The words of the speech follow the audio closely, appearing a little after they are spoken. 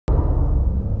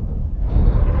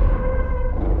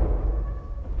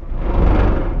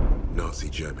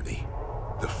Germany,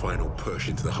 the final push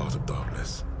into the heart of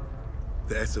darkness.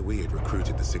 The SOE had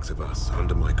recruited the 6 of us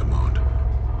under my command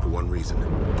for one reason: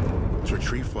 to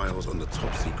retrieve files on the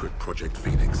top-secret Project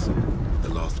Phoenix,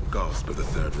 the last gasp of the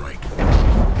Third Reich.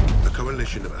 A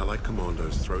coalition of Allied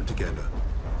commandos thrown together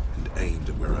and aimed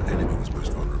at where our enemy was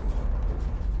most vulnerable.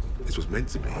 This was meant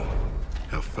to be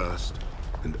our first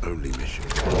and only mission.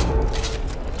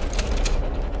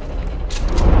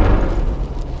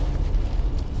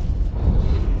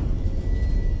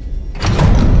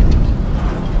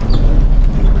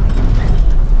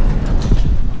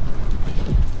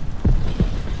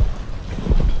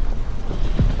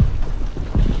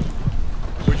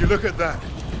 Look at that.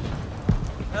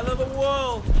 Hell of a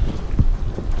world.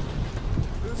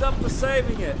 Who's up for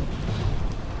saving it?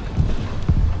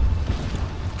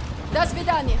 До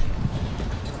свидания.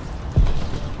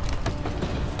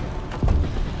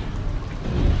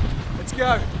 Let's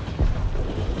go.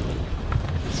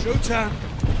 Showtime.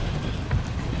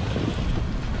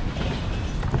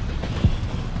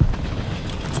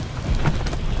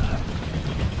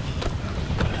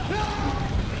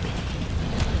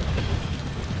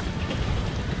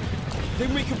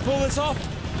 Think we can pull this off?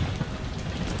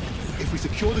 If we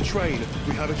secure the train,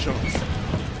 we have a chance.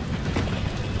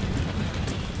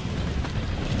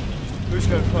 Who's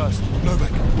going first?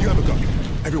 Novak, you have a gun.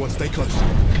 Everyone stay close.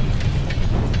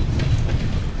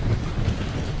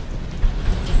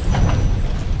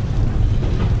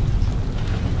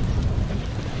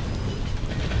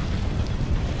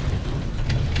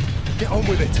 Get on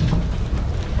with it.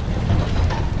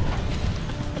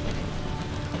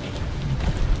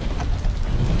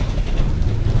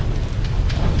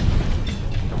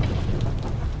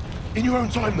 In your own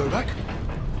time, Novak.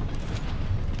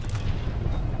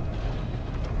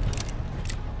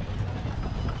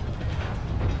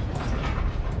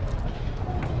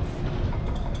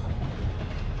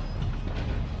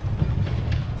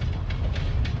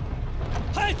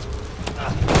 Halt!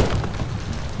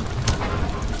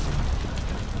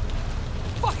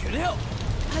 Fucking hell!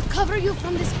 I'll cover you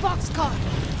from this boxcar.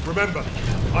 Remember,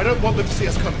 I don't want them to see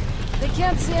us coming. They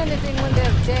can't see anything when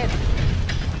they're dead.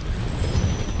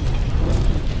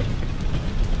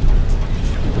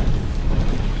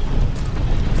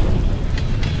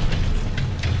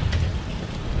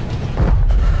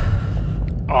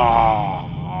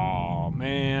 Oh,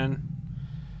 man.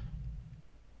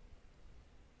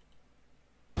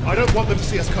 I don't want them to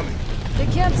see us coming. They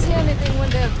can't see anything when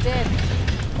they're dead.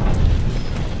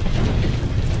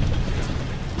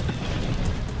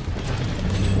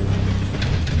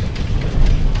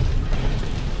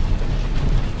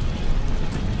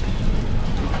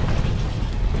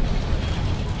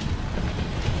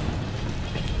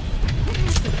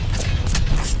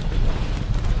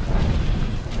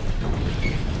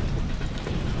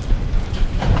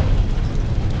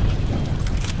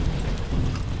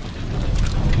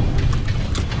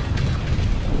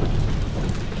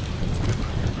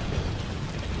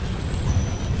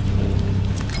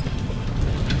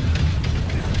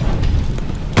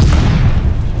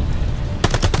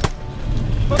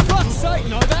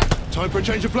 Time for a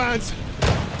change of plans.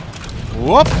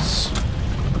 Whoops.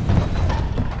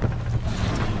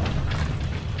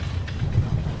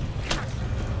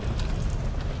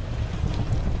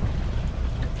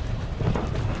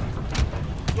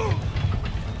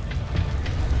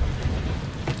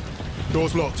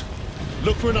 Door's locked.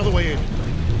 Look for another way in.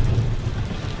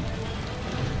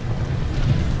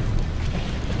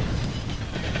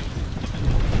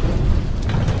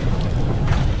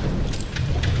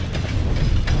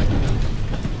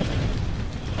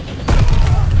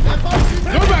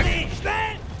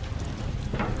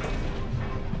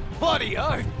 Bloody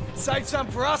oath! Save some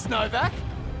for us, Novak!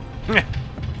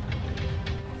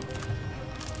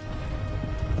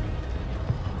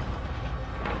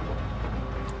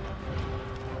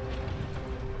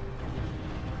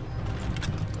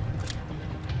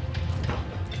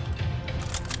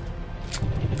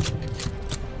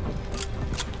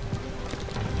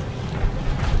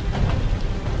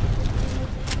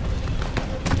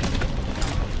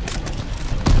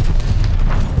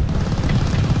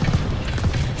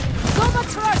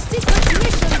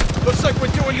 Looks like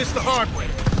we're doing this the hard way.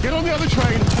 Get on the other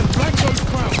train and flank those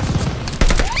crowds.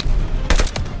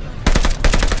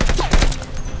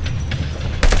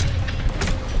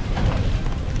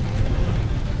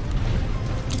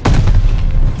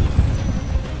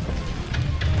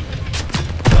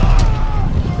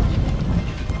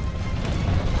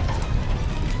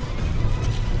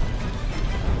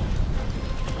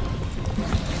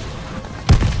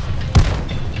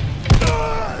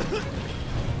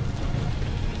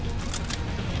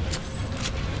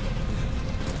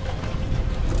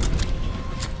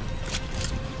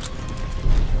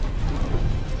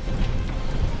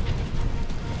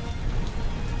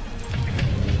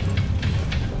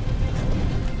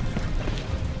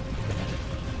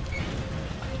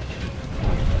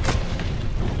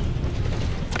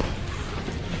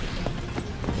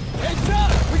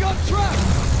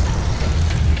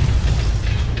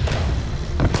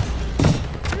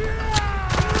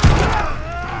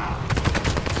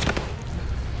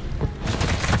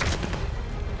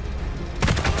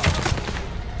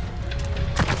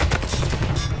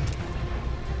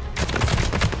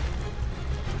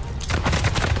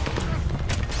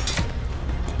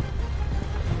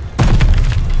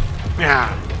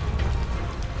 Yeah.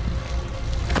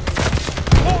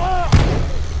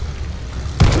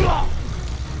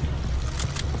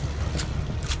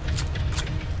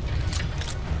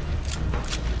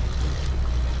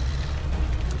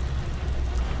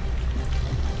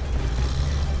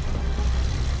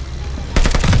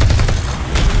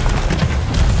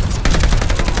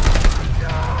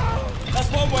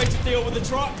 That's one way to deal with the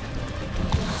truck.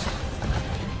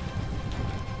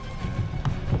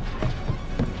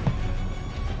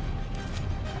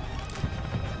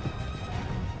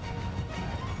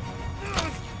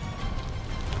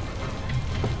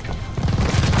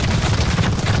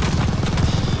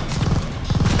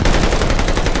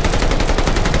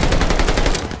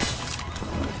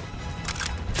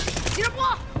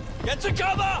 Get to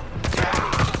cover!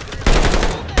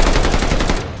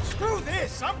 Screw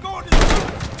this! I'm going to the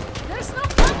roof! There's no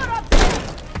cover up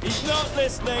there! He's not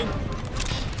listening.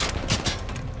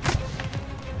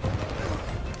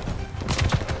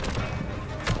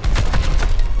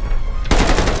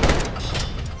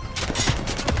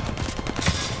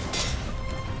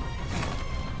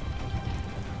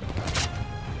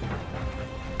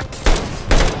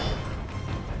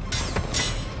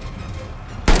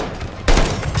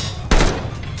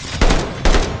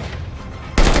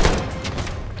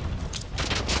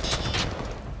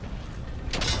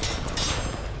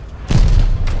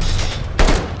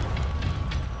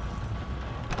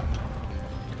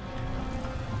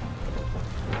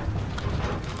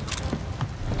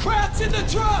 Crouch in the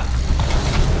truck!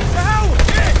 The hell with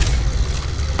this!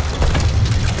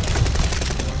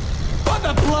 What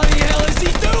the bloody hell is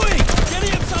he doing?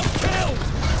 Getting himself killed!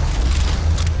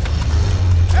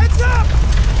 Heads up!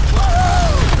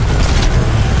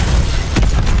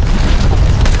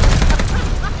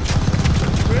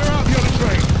 Clear out the other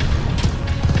train.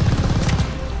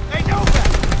 They know that!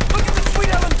 Look at the sweet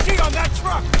LMG on that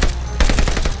truck!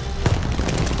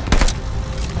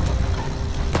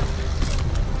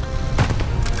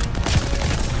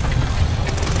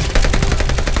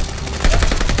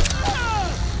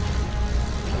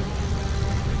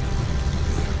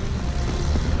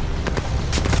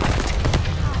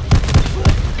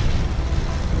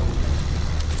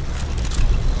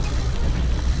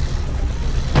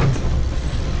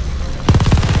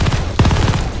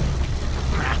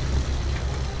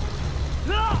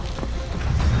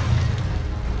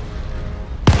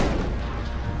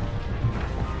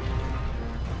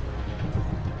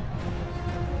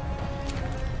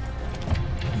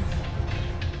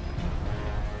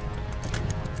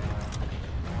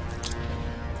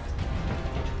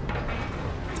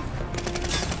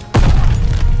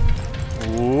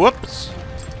 Whoops.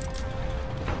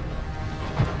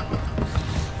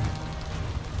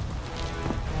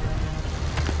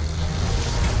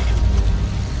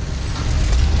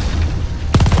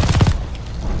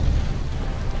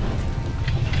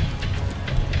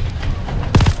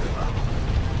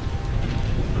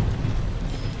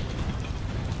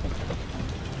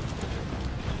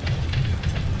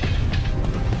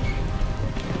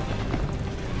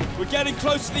 We're getting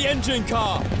close to the engine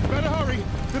car. Better hurry.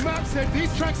 The map said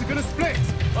these tracks are gonna split.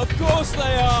 Of course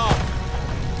they are.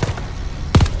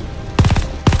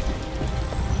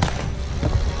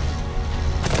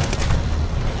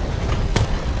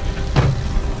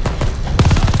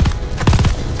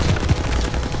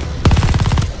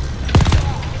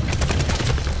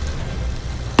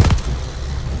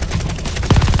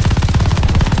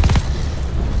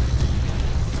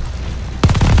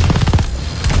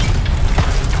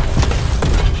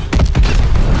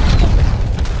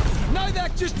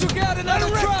 Just took out another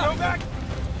Go truck! back!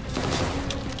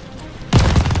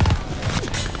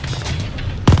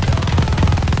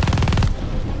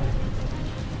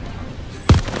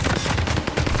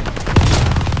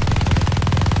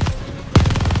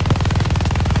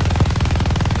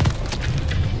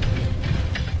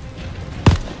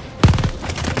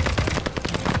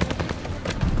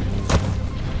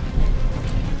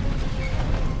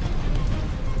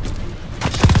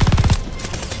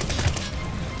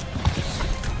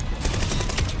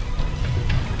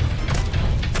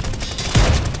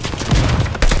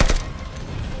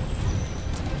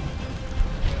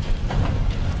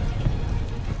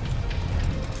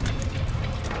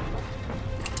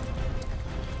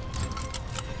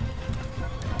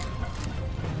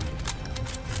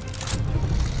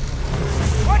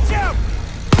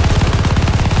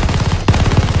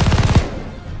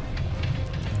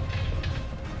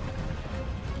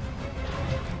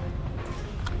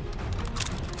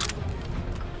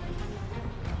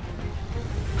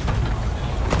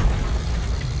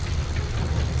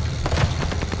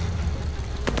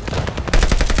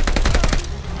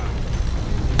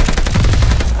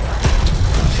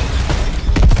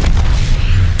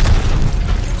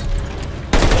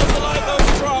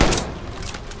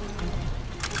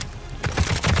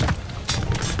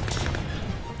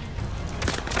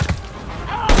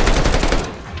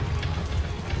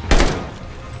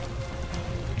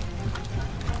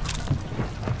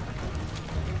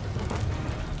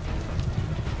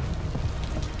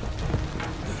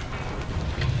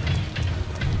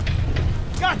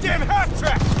 goddamn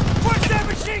half-track! Where's that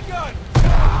machine gun?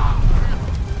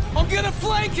 I'm gonna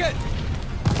flank it!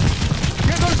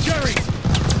 Get those Jerrys!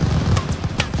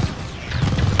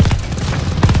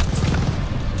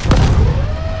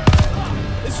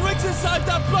 This rig's inside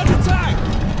that bloody tank!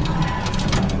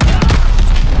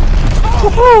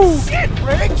 Oh, shit,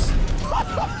 Riggs!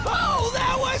 Oh,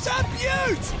 that was a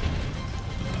beaut!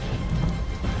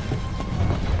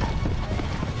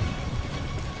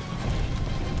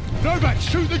 Novak,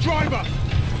 shoot the driver!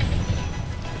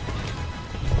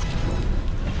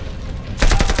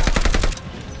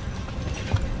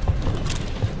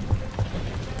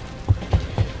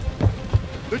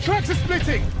 The tracks are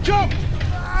splitting! Jump!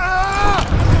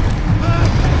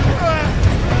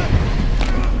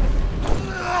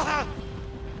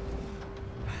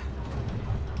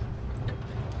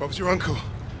 Bob's your uncle.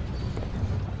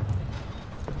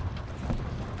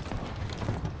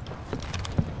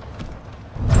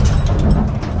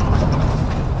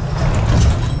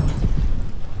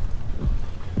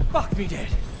 Fuck me dead.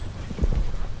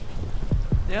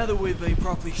 Now that we've been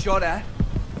properly shot at,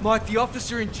 might the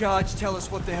officer in charge tell us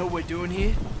what the hell we're doing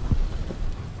here?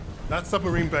 That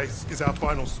submarine base is our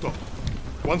final stop.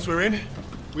 Once we're in,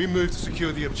 we move to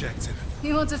secure the objective.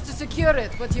 He wants us to secure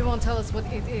it, but you won't tell us what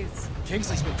it is.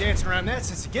 Kingsley's been dancing around that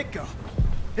since the get-go.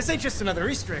 This ain't just another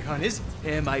Easter egg hunt, is it?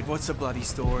 Yeah, mate, what's the bloody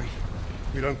story?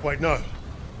 We don't quite know.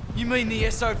 You mean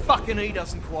the SO fucking E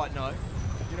doesn't quite know?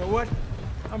 You know what?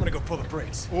 I'm gonna go pull the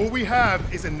brakes. All we have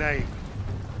is a name.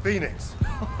 Phoenix.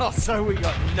 Oh, so we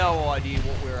got no idea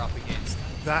what we're up against.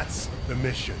 That's the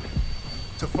mission.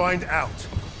 To find out.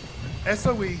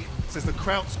 SOE says the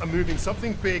Krauts are moving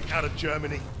something big out of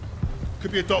Germany.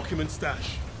 Could be a document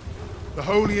stash. The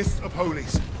holiest of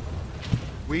holies.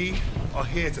 We are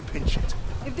here to pinch it.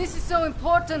 If this is so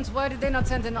important, why did they not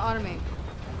send an army?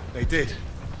 They did.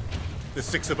 There's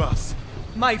 6 of us.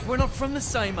 Mate, we're not from the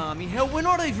same army. Hell, we're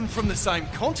not even from the same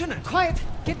continent. Quiet!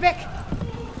 Get back!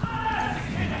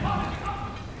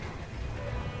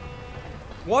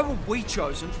 Why were we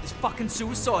chosen for this fucking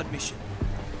suicide mission?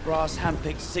 Brass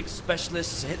handpicked 6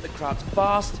 specialists to hit the crowds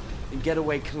fast and get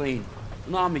away clean.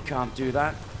 An army can't do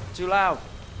that. Too loud.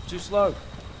 Too slow.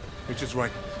 Richard's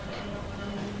right.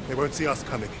 They won't see us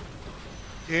coming.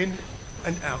 In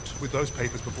and out with those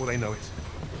papers before they know it.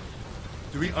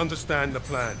 Do we understand the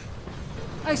plan?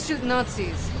 I shoot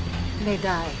Nazis. They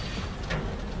die.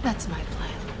 That's my plan.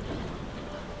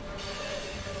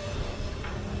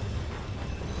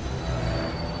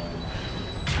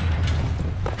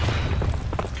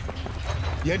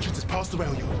 The entrance is past the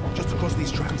rail yard, just across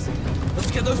these tracks. Let's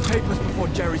get those papers before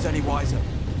Jerry's any wiser.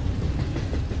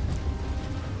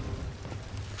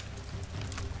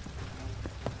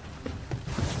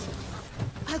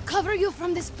 I'll cover you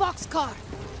from this boxcar.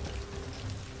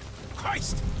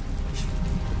 Christ!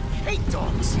 I hate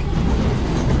dogs!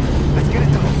 Let's get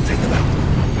it done. Take them out.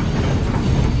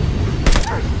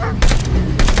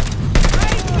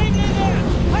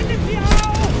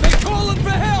 They're calling for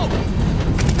help!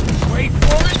 Wait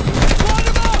for it! Run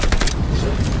them up!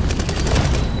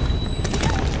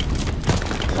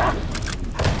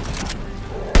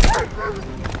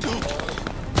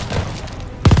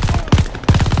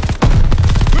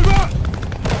 Move on!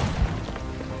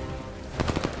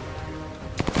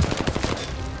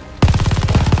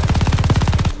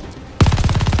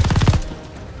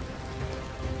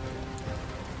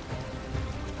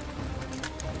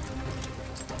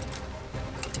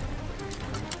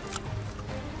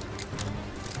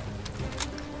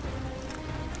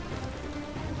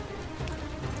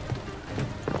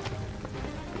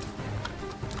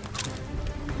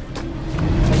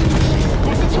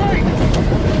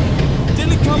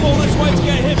 Didn't come all this way to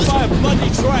get hit by a bloody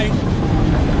train.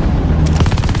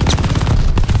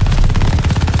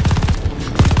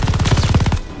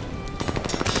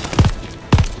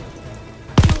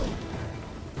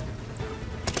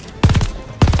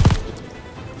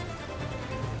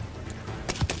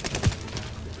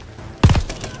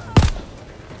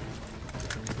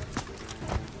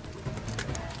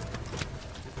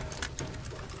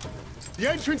 The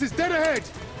entrance is dead ahead!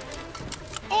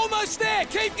 Almost there!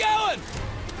 Keep going!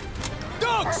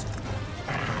 Dogs!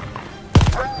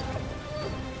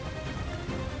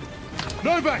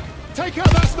 Novak, take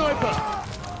out that sniper!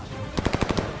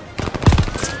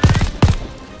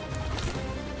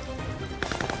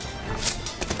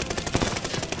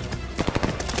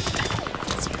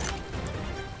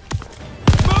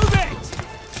 Move it!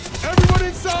 Everyone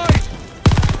inside!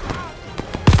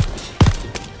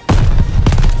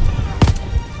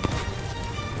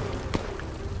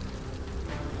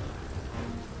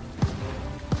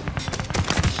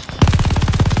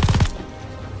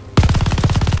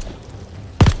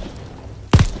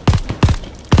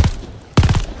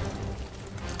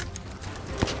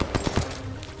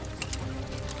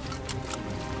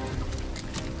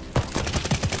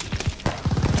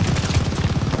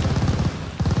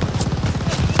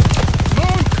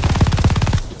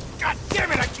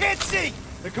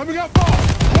 They're coming out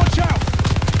fast! Watch out!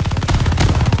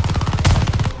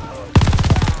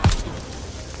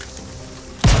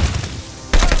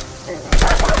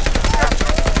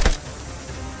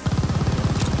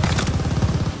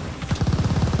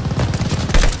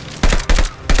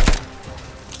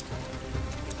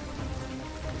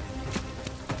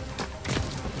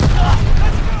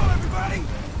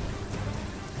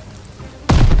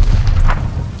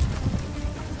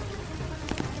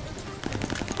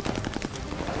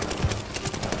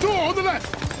 On the left!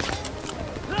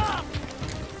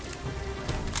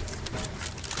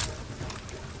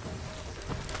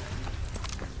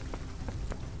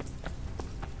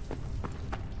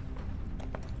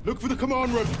 Look for the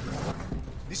command room.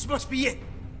 This must be it.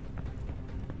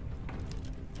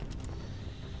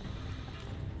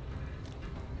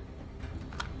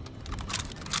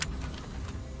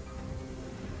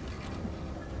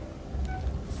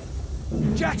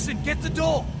 Jackson, get the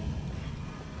door!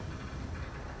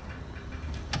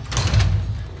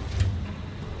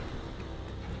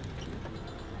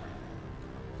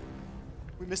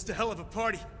 We missed a hell of a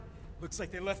party. Looks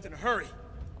like they left in a hurry.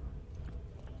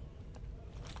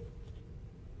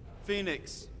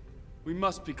 Phoenix, we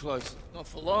must be close. Not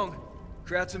for long.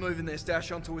 Krauts are moving their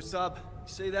stash onto a sub.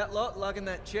 You see that lot lugging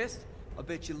that chest? I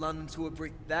bet you London to a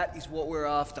brick. That is what we're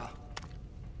after.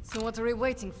 So what are we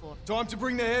waiting for? Time to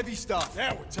bring the heavy stuff.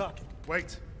 Now we're talking.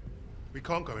 Wait. We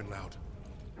can't go in loud.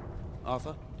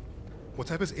 Arthur?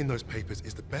 Whatever's in those papers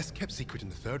is the best kept secret in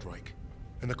the Third Reich.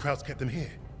 And the Krauts kept them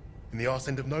here. In the arse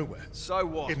end of nowhere. So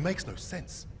what? It makes no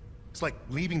sense. It's like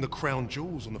leaving the crown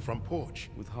jewels on the front porch.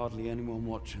 With hardly anyone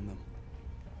watching them.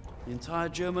 The entire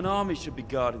German army should be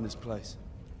guarding this place.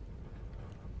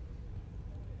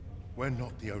 We're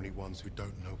not the only ones who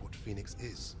don't know what Phoenix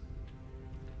is.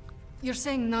 You're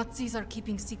saying Nazis are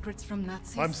keeping secrets from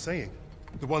Nazis? I'm saying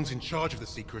the ones in charge of the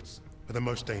secrets are the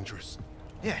most dangerous.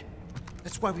 Yeah,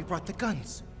 that's why we brought the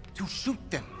guns. To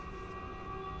shoot them.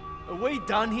 Are we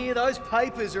done here? Those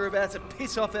papers are about to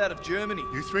piss off out of Germany.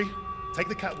 You three, take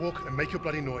the catwalk and make your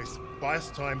bloody noise. Buy us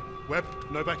time. Webb,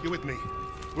 Novak, you're with me.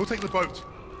 We'll take the boat.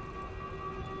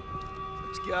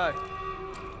 Let's go.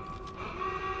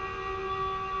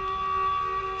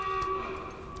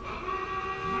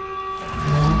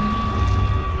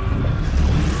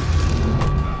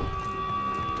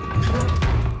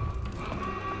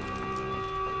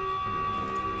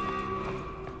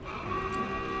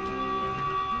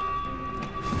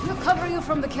 We'll cover you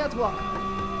from the catwalk.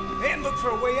 And look for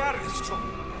a way out of this trouble.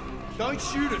 Don't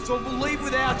shoot us or we'll leave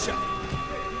without you.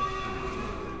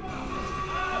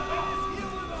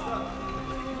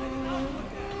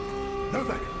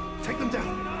 Novak, take them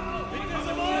down.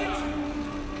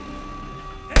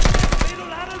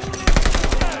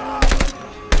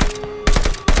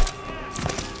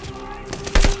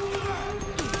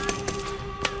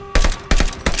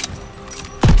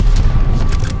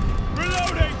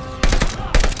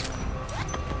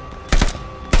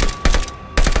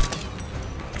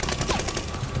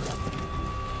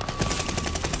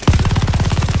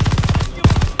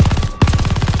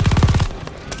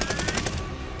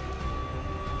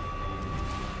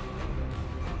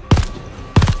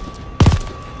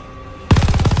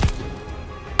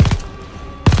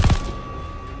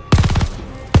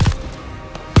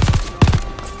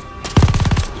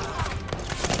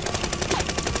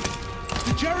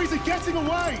 Jerry's are getting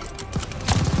away!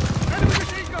 Enemy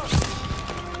machine gun!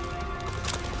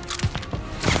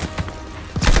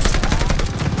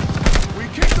 We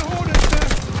kicked the Hornets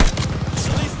nest!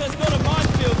 At least there's not a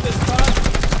minefield this time.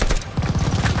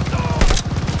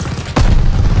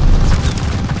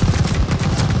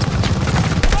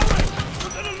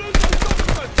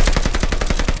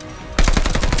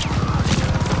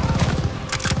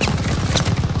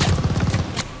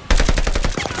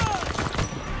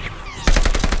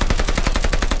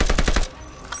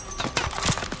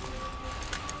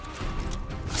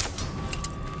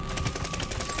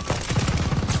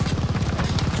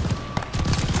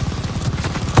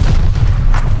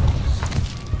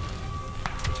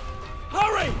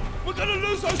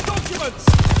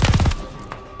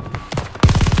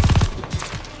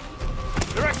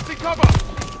 They're exiting cover!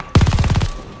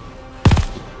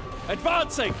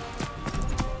 Advancing!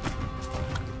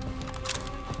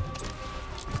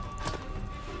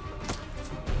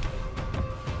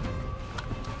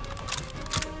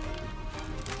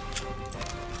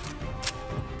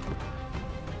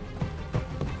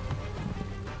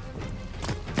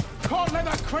 Can't let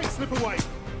that crate slip away!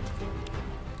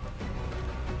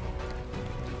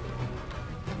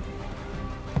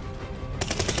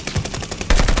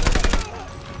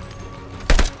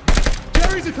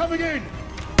 Jerry's are coming in!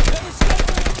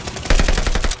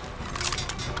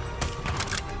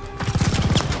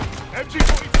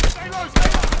 MG-42, stay low, stay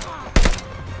low!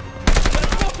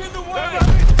 Fuck in the way!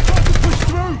 Try to push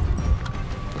through!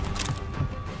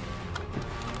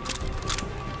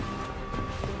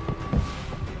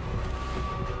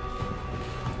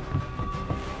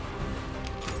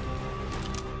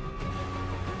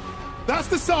 That's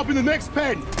the sub in the next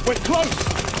pen. We're close.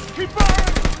 Keep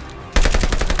firing!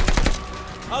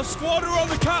 Our squad are on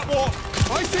the catwalk!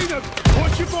 I see them.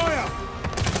 Watch your fire.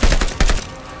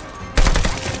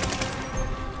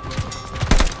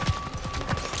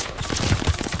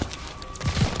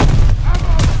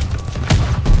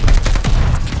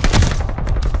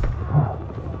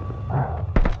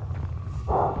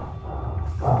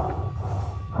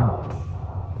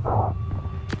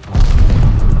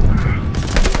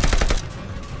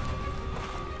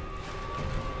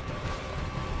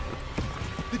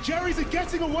 The Jerrys are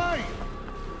getting away.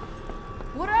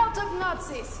 We're out of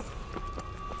Nazis.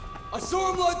 I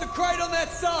saw him load the crate on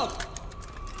that sub!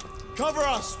 Cover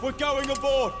us! We're going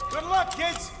aboard! Good luck,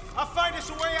 kids. I'll find us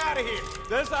a way out of here.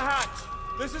 There's the hatch!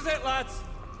 This is it, lads!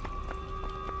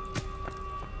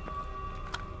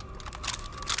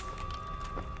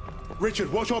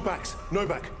 Richard, watch our backs.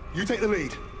 Novak, you take the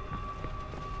lead.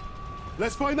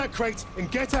 Let's find that crate and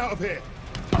get out of here.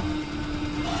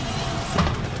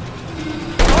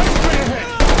 Eyes straight ahead.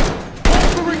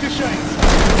 Watch for ricochets.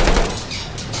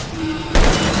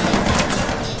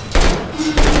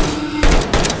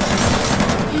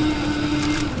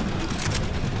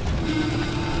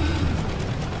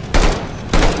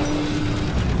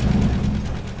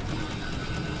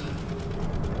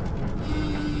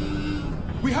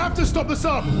 We have to stop the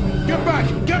sub! Get back!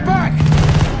 Get back!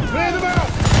 Clear them out!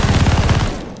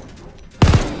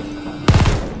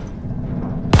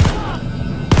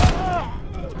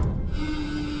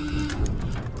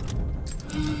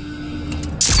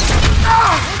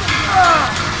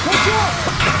 Watch out!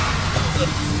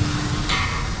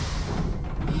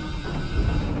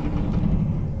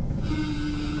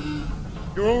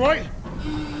 You're all right?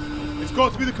 It's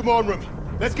got to be the command room.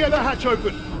 Let's get that hatch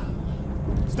open.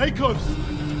 Stay close.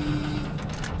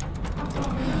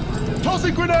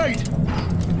 Tossing grenade!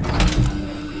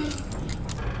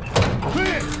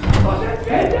 Clear!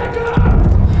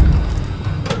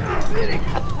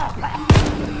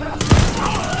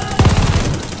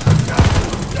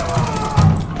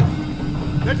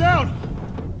 They're down!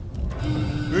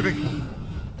 Moving.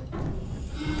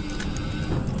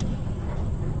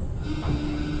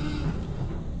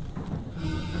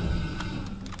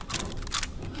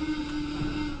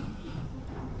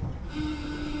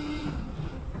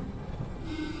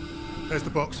 There's the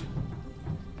box.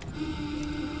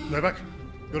 Novak,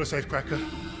 you're a safe cracker.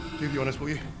 Do the honors, will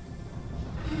you?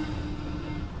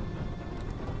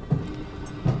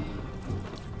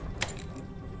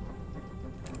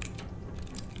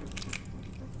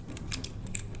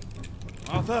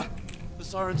 Arthur, the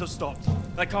sirens have stopped.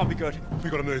 That can't be good. We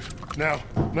gotta move. Now.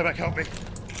 Novak, help me.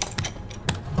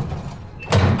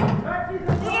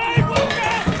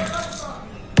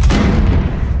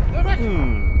 Novak!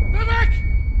 Novak!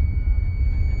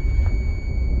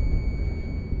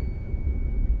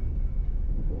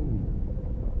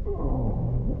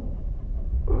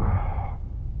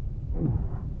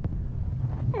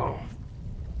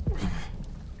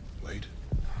 Wait.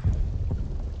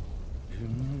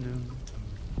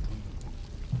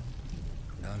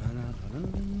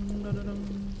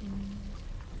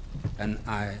 An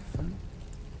iPhone?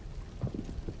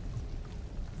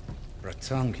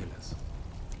 Rectangulars.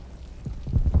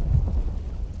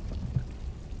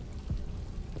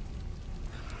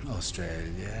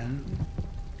 Australian.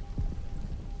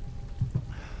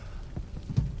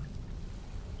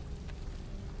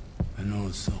 And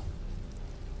also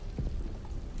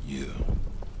you.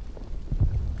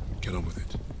 Get on with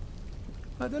it.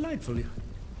 How delightful.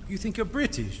 You think you're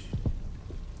British?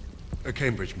 A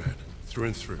Cambridge man, through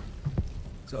and through.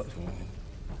 So,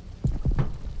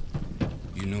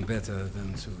 you know better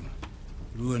than to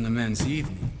ruin a man's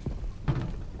evening.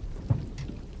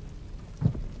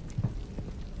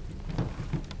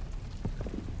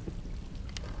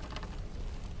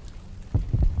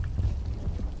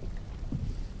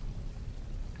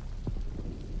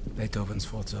 Beethoven's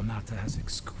Forza Sonata has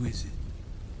exquisite,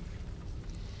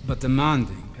 but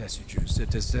demanding passages that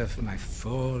deserve my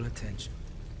full attention.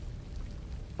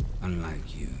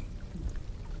 Unlike you.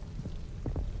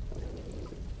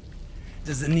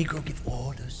 Does the Negro give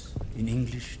orders in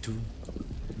English too?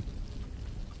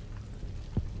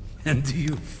 And do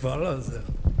you follow them?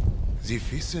 Sie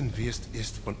wissen, wie es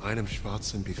ist, von einem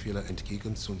Schwarzen Befehle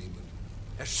entgegenzunehmen.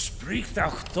 Er spricht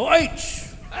auch Deutsch!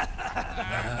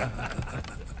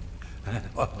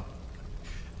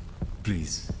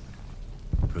 Please,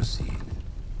 proceed.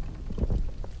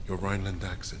 Your Rhineland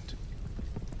accent.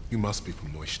 You must be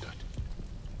from Neustadt.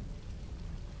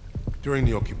 During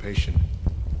the occupation,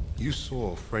 you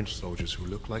saw French soldiers who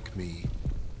look like me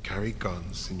carry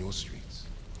guns in your streets.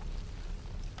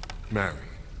 Marry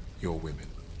your women.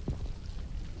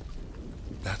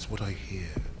 That's what I hear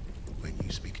when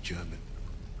you speak German.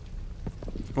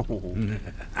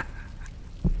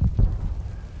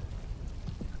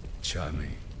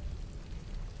 Charming.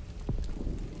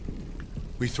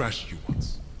 We thrashed you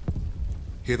once.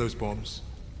 Hear those bombs?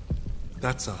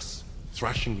 That's us,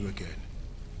 thrashing you again.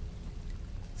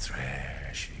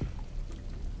 Thrashing.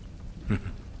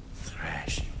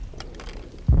 Thrashing.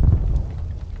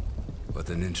 What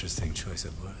an interesting choice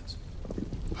of words.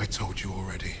 I told you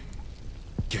already.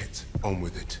 Get on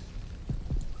with it.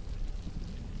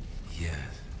 Yes.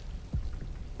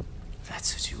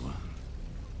 That's what you want.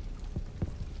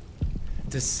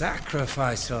 To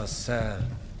sacrifice yourself.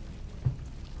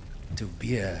 To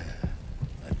be a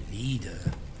leader.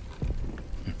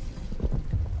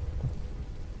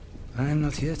 I am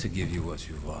not here to give you what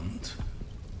you want.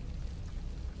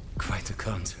 Quite the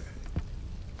contrary.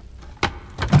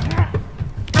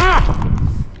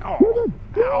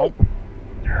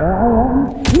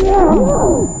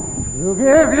 To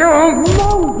give you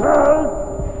Moses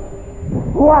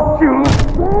what you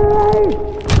say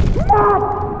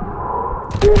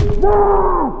not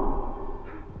deserve.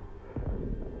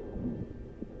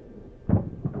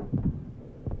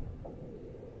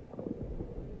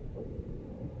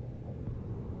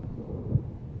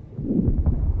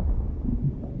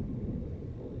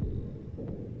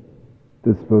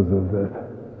 Dispose of that.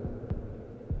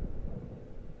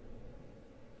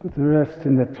 Put the rest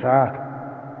in the truck.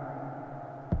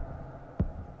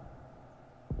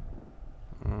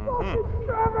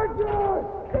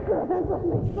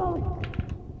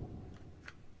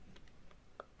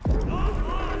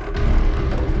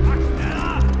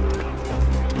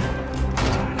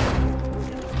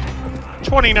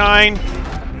 $29.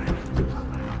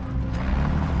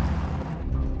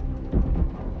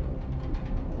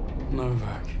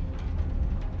 Novak.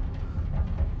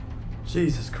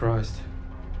 Jesus Christ.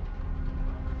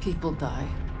 People die.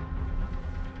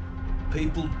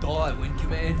 People die when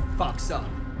command fucks up.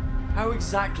 How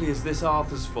exactly is this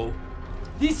Arthur's fault?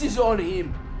 This is on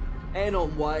him. And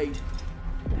on Wade.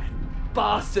 That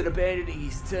bastard abandoning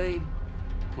his team.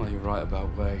 Well, you're right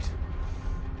about Wade.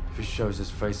 If he shows his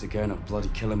face again, I'll bloody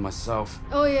kill him myself.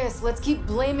 Oh yes, let's keep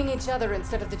blaming each other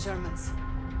instead of the Germans.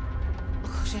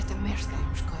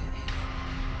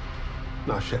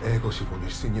 Nasze ego się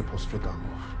nie postrzegało.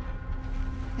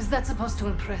 Is that supposed to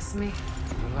impress me?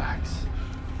 Relax.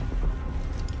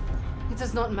 It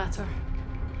does not matter.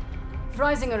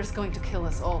 Freisinger is going to kill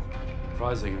us all.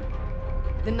 Freisinger?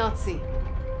 The Nazi.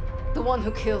 The one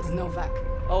who killed Novak.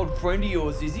 Old friend of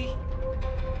yours, is he?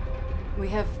 We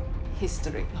have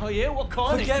history. Oh yeah? What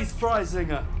kind Forget of...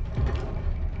 Freisinger.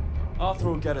 Arthur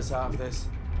will get us out of this.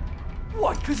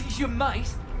 What, because he's your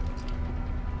mate?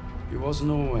 He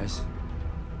wasn't always.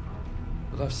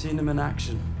 But I've seen him in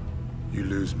action. You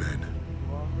lose men.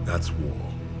 That's war.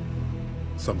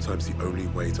 Sometimes the only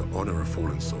way to honor a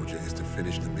fallen soldier is to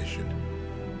finish the mission.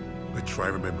 But try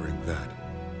remembering that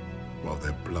while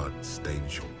their blood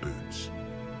stains your boots.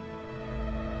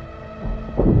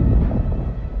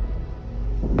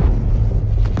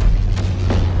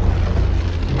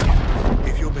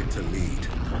 If you're meant to lead,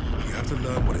 you have to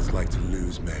learn what it's like to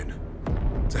lose men.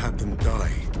 To have them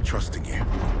die trusting you.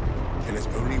 And there's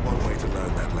only one way to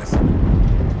learn that lesson.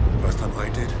 First time I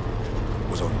did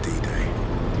was on D-Day.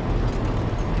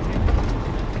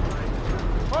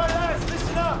 All right, lads,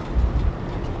 listen up.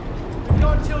 We've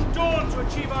got until dawn to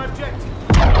achieve our objective.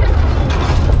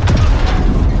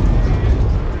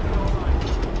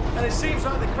 And it seems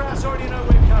like the Krauts already know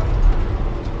we're coming.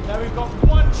 Now we've got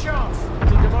one chance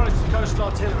to demolish the coastal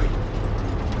artillery.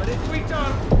 But if we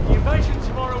don't, the invasion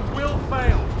tomorrow will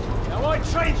fail. Now I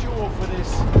trained you all for this.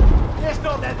 Let's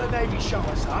not let the Navy show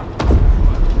us up.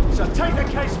 So take the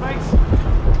casemates,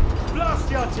 blast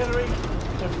the artillery,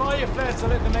 and fire your flares to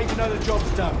let the Navy know the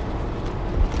job's done.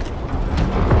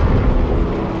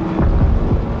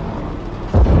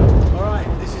 All right,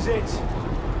 this is it.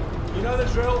 You know the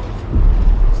drill.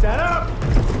 Stand up.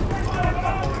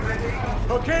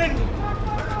 Hook in.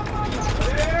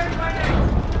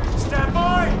 Stand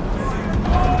by.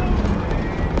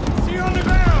 See you on the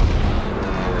ground.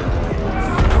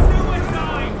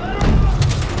 Suicide.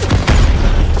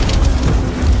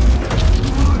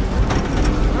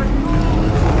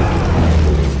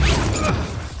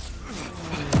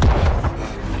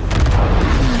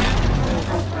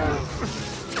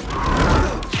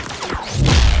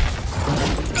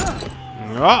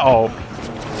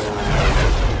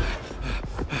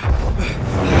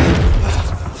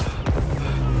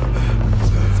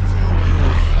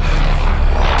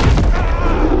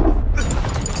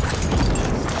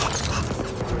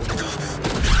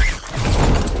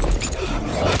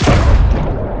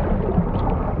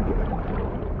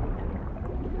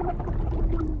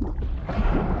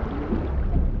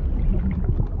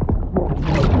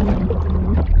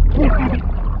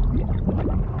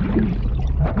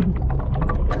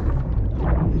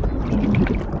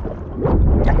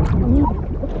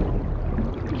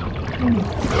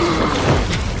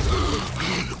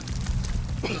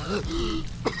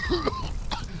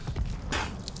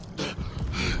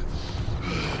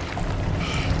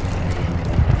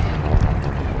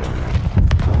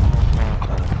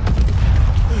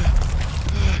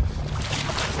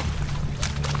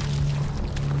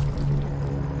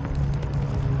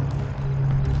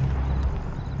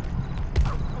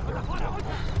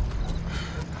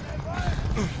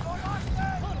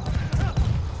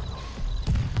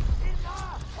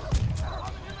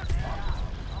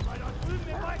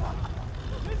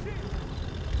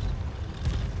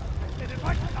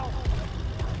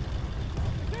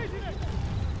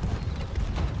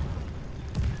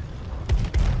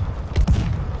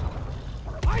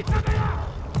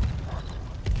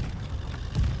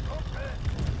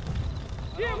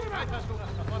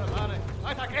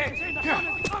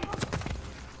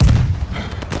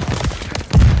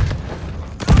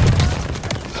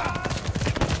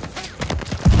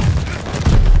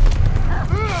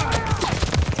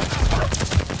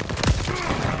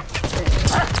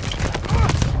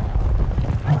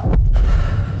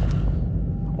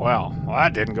 Well,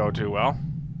 that didn't go too well.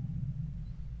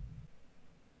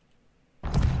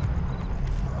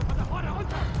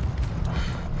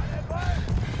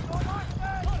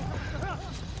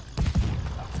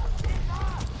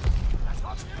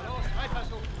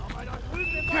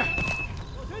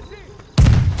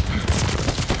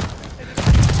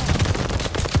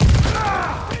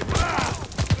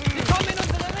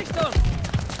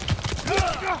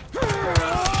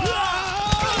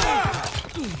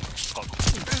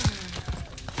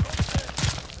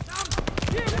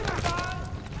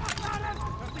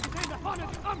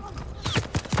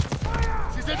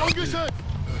 Sie sind ungeschützt!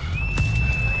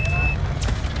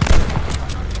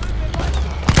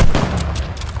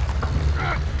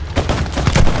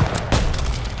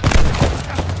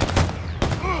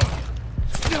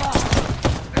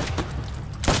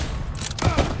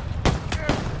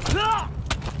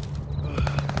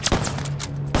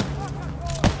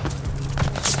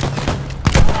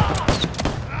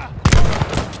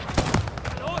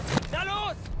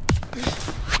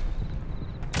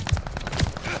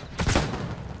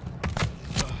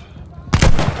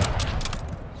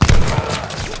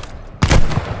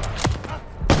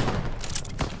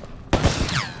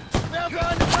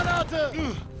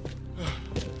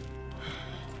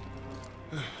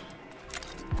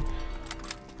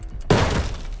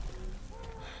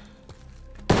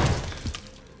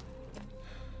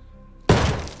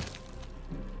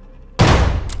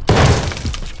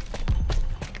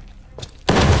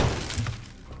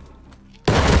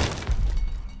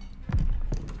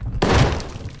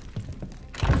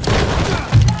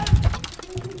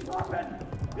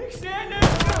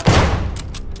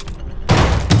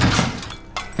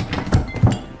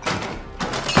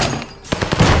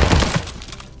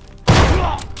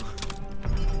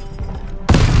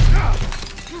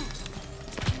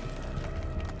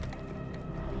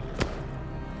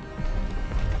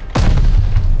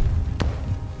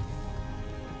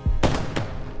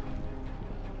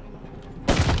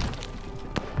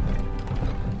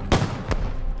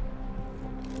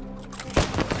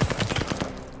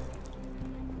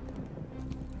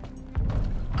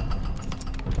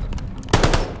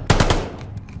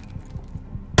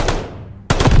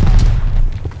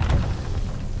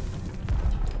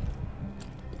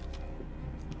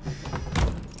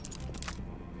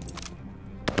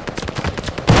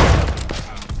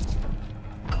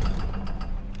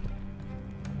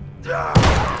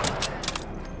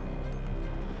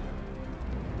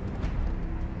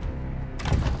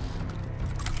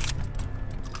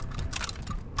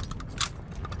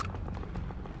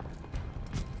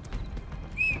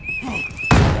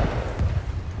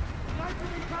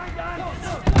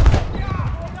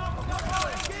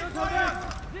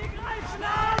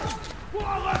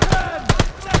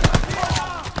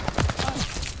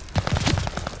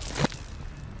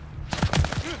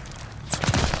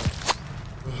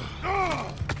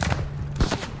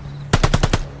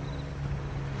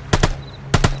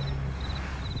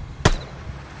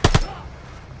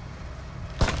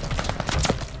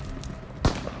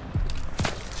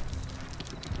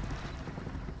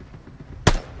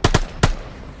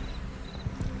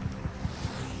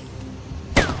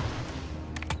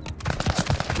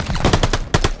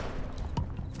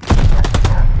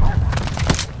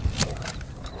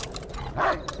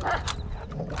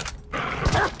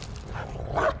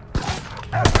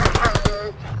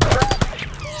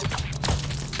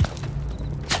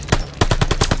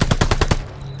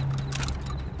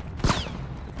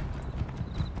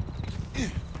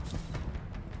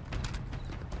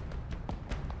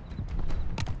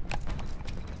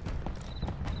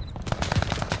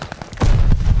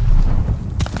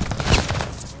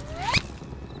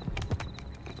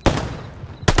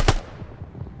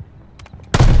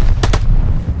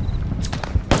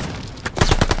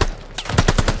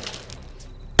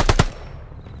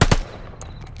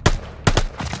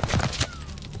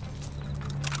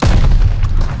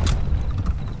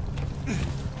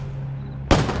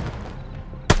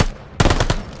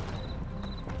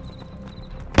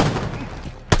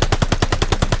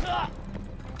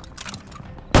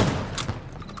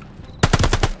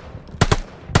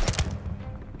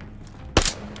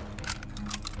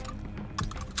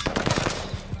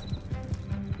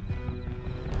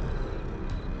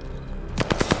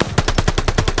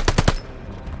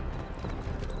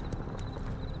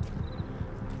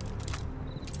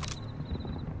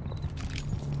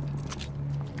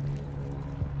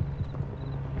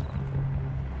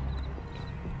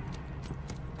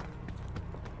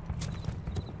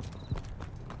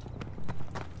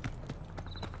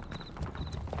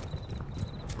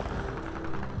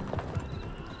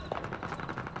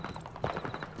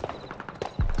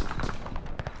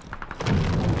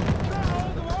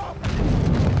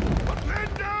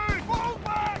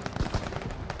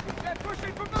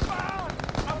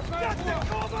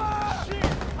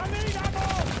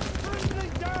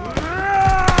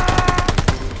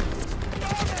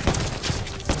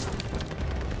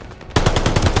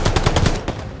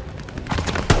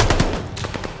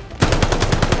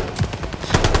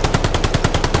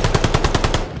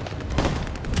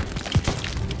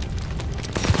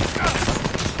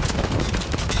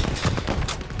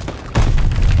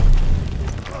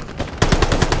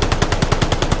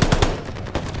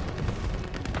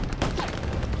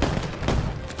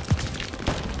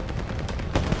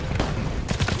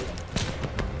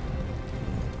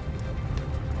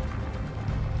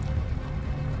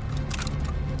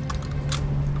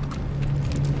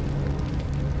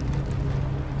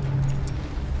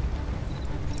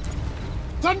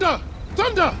 Thunder!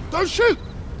 Thunder! Don't shoot!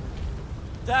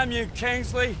 Damn you,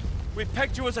 Kingsley. We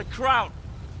picked you as a kraut.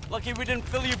 Lucky we didn't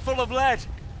fill you full of lead.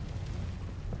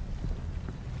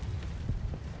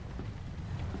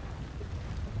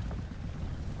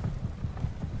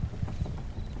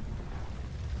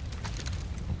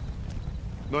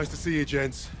 Nice to see you,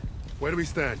 gents. Where do we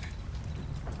stand?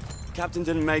 Captain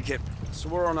didn't make it, so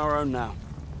we're on our own now.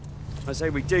 I say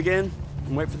we dig in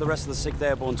and wait for the rest of the 6th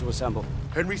Airborne to assemble.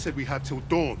 Henry said we have till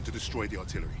dawn to destroy the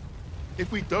artillery.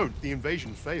 If we don't, the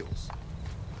invasion fails.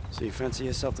 So you fancy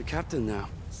yourself the captain now?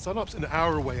 Sunup's an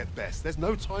hour away at best. There's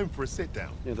no time for a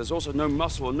sit-down. Yeah, there's also no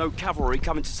muscle and no cavalry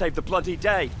coming to save the bloody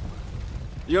day.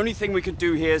 The only thing we can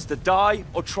do here is to die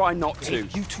or try not to.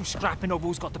 Hey, you two scrapping over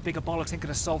who's got the bigger bollocks ain't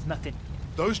gonna solve nothing.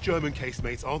 Those German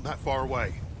casemates aren't that far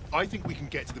away. I think we can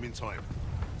get to them in time.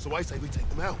 So I say we take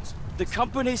them out. The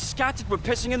company's scattered. We're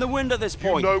pissing in the wind at this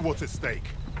point. You know what's at stake.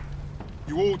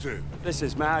 You all do. This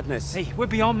is madness. Hey, we're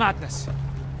beyond madness.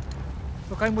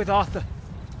 Look, I'm with Arthur.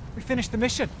 We finished the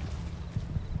mission.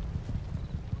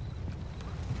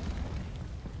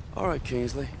 All right,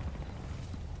 Kingsley.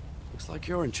 Looks like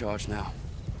you're in charge now.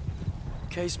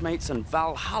 Casemates and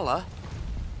Valhalla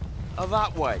are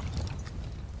that way.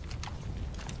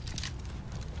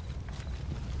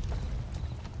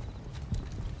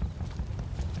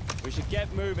 We should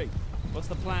get moving. What's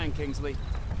the plan, Kingsley?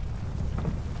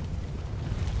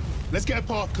 Let's get a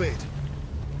path cleared.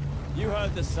 You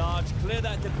heard the Sarge. Clear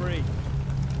that debris.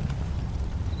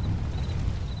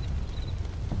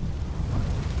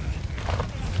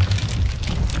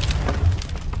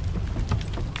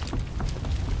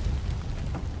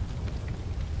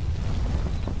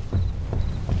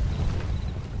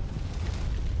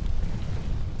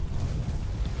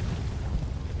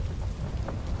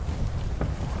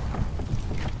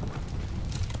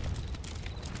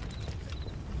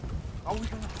 Are we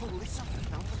gonna pull this up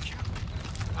and down the cap?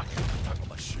 I couldn't tackle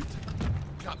my shoot.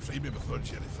 Can't free me before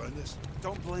Jerry found this.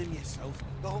 Don't blame yourself.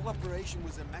 The whole operation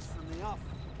was a mess from the off.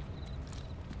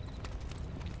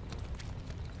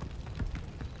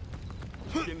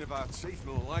 Skin of our teeth,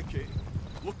 no like it.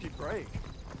 Lucky break.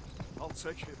 I'll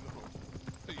take it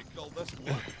though. You call this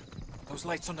one? Those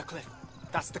lights on the cliff.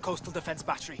 That's the coastal defense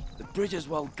battery. The bridge is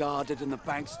well guarded and the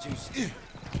bank's too steep.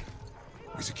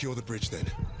 We secure the bridge then.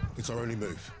 It's our only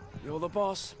move. You're the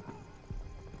boss.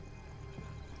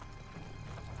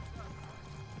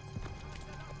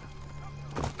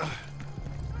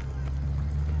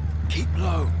 Keep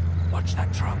low. Watch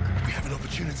that truck. We have an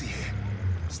opportunity here.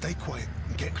 Stay quiet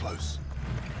and get close.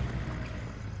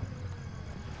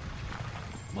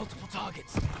 Multiple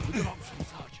targets. We got options,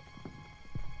 Sarge.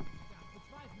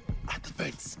 At the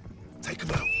vents. Take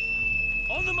them out.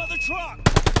 On the mother truck!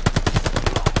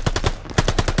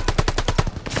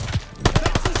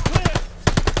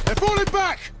 They're falling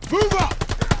back! Move up!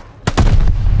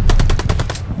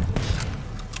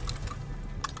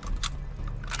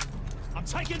 I'm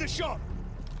taking the shot!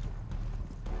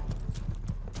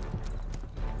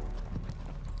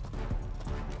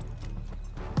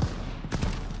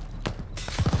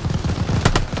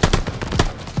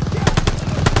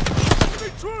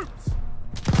 Enemy troops!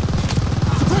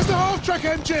 Suppress the half-track,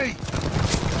 MG!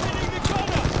 Hitting the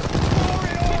gunner!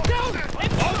 Get down!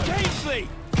 On Kingsley!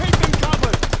 Keep him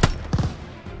covered!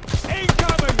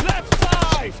 Incoming! Left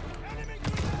side!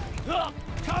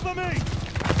 Cover me!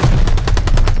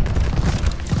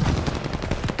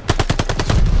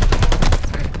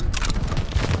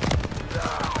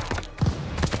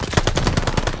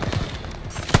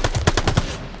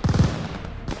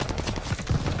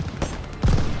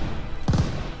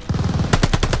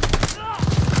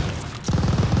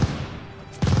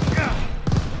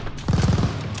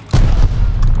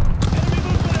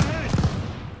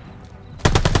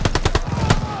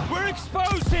 We're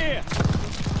exposed here!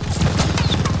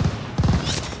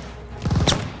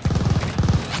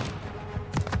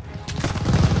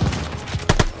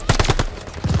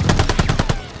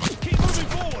 Keep moving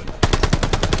forward!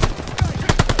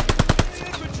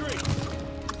 Infantry!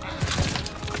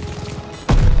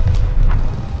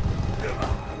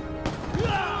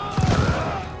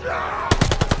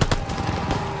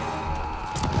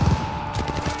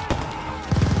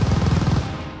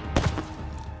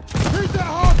 Who's that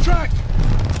half-track?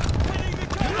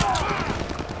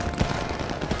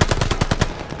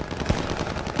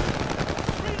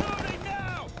 Reloading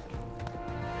now!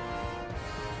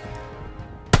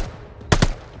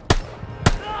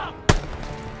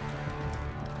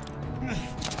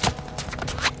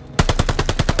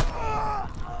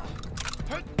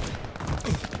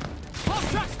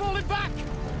 Half track's falling back!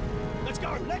 Let's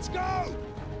go! Let's go!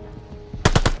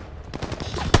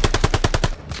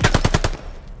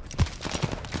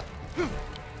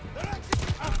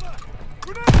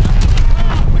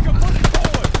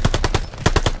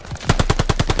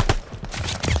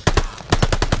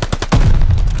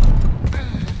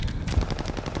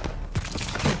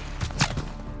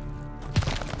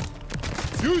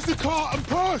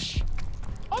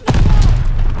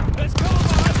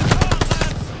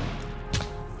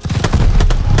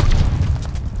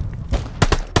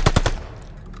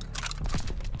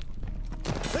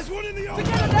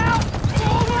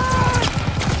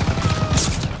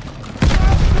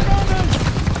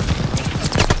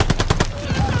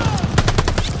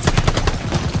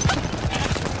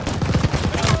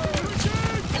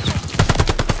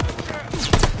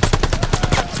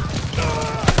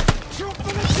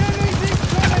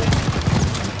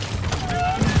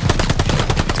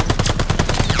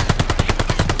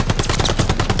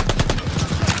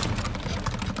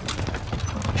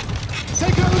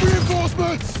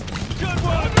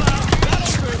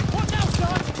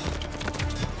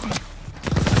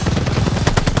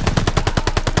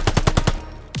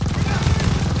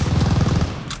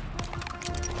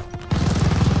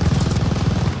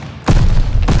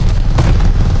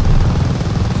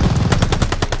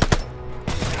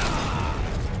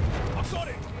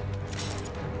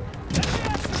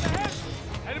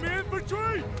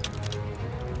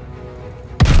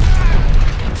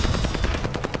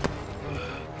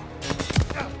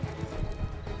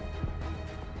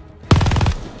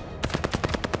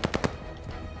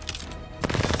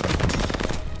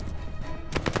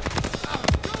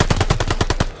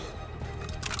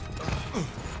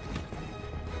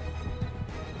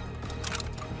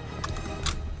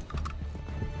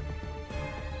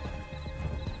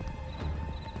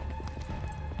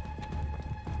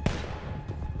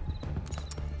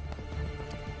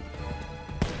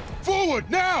 Forward,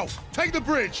 now! Take the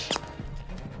bridge!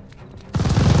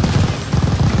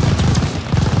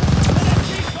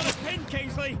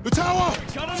 The tower!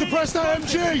 Suppress that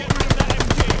MG!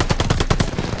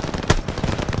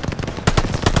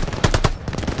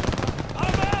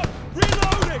 I'm out!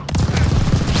 Reloading!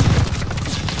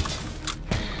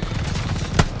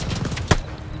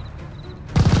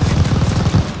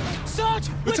 Sarge!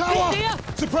 The tower!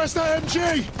 Suppress that MG!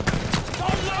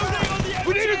 Unloading on the MG!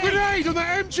 We need a grenade on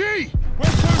that MG! We're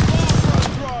too far for a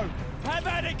throw! Have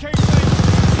at it, Kingsley!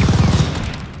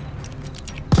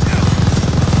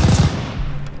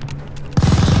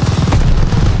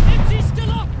 MG's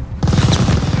still up!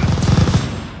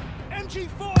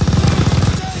 MG4!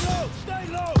 Stay low! Stay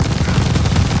low!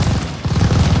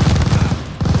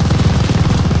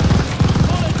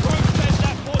 Solid process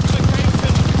that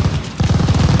fortification!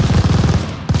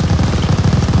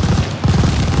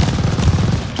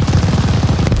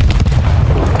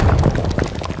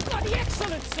 Bloody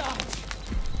excellent, Sarge!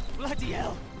 Bloody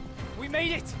hell! We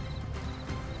made it!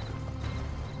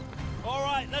 All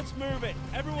right, let's move it.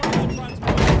 Everyone on the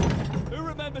transport. Who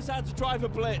remembers how to drive a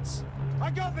blitz? I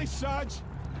got this, Sarge.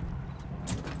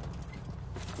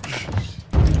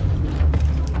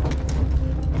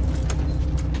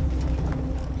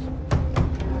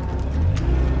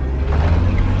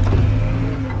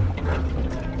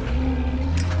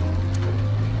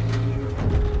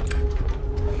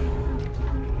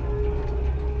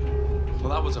 Well,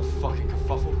 that was a fucking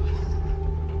kerfuffle.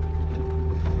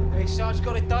 Hey, Sarge,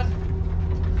 got it done.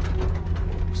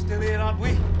 We're still here, aren't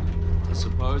we? I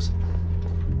suppose.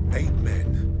 8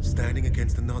 men standing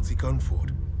against the Nazi gun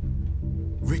fort.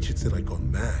 Richard said I'd gone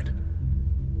mad.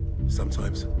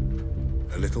 Sometimes,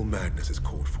 a little madness is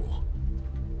called for.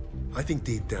 I think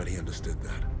deep down he understood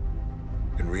that.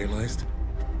 And realized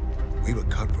we were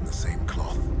cut from the same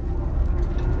cloth.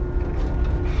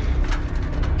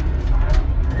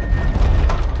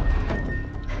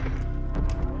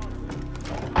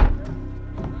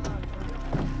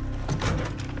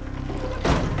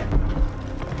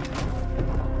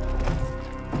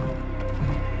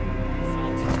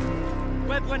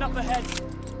 Webb went up ahead.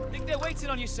 Think they're waiting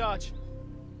on you, Sarge.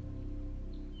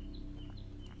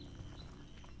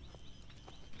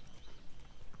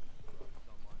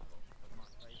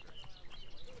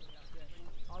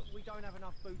 We don't have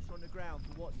enough boots on the ground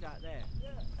for what's out there.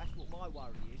 That's what my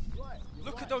worry is.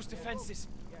 Look at those defenses.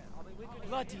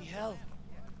 Bloody hell.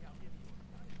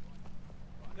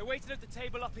 They're waiting at the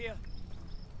table up here.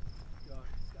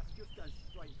 That just goes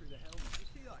straight through the helmet. You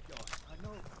see that guy? I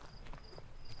know.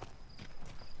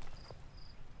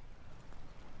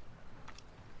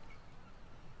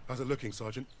 How's it looking,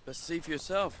 Sergeant? Best see for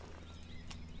yourself.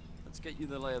 Let's get you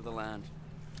the lay of the land.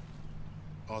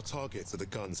 Our targets are the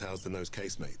guns housed in those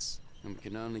casemates. And we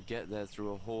can only get there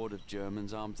through a horde of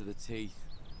Germans armed to the teeth.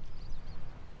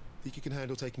 Think you can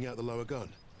handle taking out the lower gun?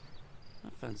 I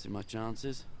fancy my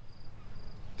chances.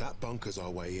 That bunker's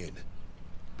our way in,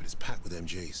 but it's packed with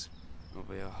MGs. It'll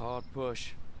be a hard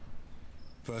push.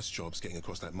 First job's getting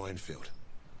across that minefield.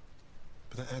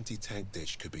 But that anti-tank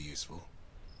ditch could be useful.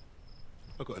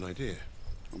 I've got an idea.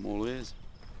 I'm all ears.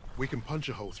 We can punch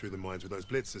a hole through the mines with those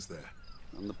blitzers there.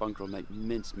 And the bunker will make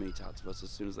mincemeat out of us as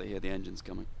soon as they hear the engines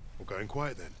coming. We're going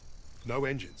quiet then. No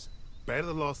engines. Bail at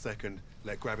the last second,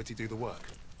 let gravity do the work.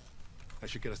 That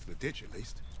should get us to the ditch at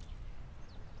least.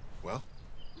 Well?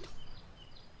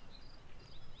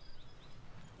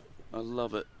 I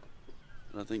love it.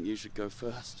 And I think you should go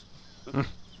first. All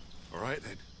right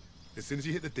then. As soon as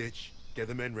you hit the ditch, get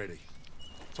the men ready.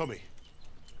 Tommy,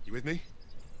 you with me?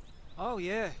 Oh,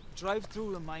 yeah. Drive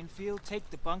through the minefield, take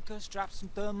the bunker, strap some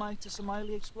thermite to some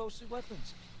highly explosive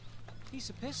weapons. Piece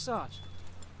of piss, Sarge.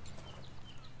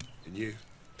 And you,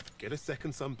 get a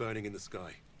second sun burning in the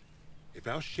sky. If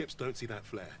our ships don't see that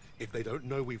flare, if they don't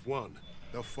know we've won,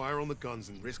 they'll fire on the guns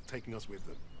and risk taking us with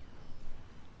them.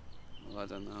 Well, I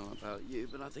don't know about you,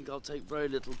 but I think I'll take very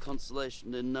little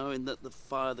consolation in knowing that the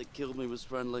fire that killed me was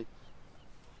friendly.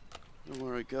 Don't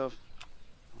worry, Gov.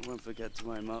 I won't forget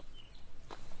to aim up.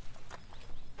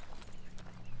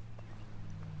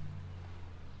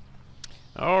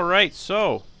 Alright,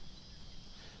 so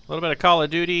a little bit of Call of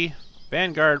Duty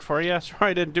Vanguard for you.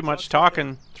 Sorry I didn't do much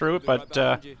talking through it, but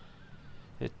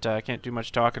can't do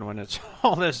much talking when it's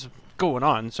all this going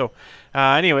on. So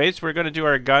anyways, we're going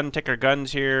to take our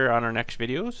guns here on our next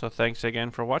video. So thanks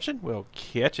again for watching. We'll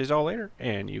catch you all later,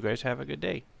 and you guys have a good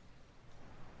day.